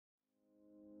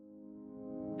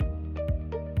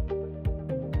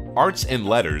Arts and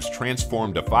Letters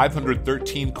transformed a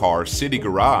 513-car city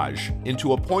garage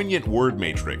into a poignant word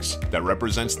matrix that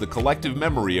represents the collective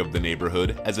memory of the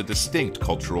neighborhood as a distinct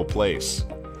cultural place.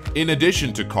 In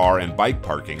addition to car and bike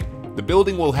parking, the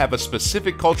building will have a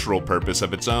specific cultural purpose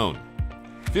of its own.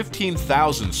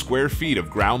 15,000 square feet of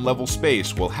ground-level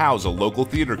space will house a local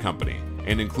theater company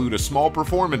and include a small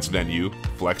performance venue,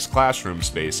 flex classroom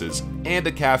spaces, and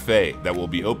a cafe that will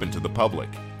be open to the public.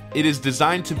 It is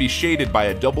designed to be shaded by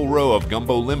a double row of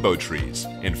gumbo limbo trees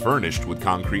and furnished with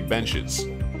concrete benches.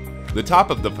 The top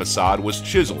of the facade was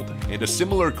chiseled, and a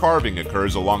similar carving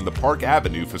occurs along the Park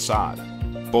Avenue facade.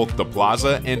 Both the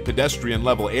plaza and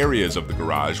pedestrian-level areas of the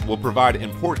garage will provide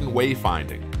important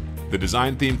wayfinding. The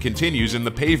design theme continues in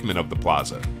the pavement of the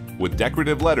plaza, with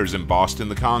decorative letters embossed in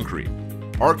the concrete.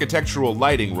 Architectural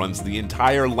lighting runs the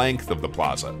entire length of the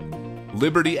plaza.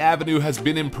 Liberty Avenue has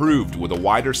been improved with a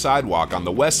wider sidewalk on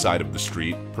the west side of the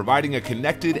street, providing a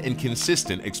connected and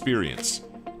consistent experience.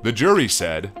 The jury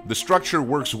said the structure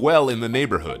works well in the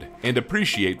neighborhood and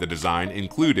appreciate the design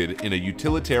included in a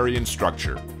utilitarian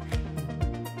structure.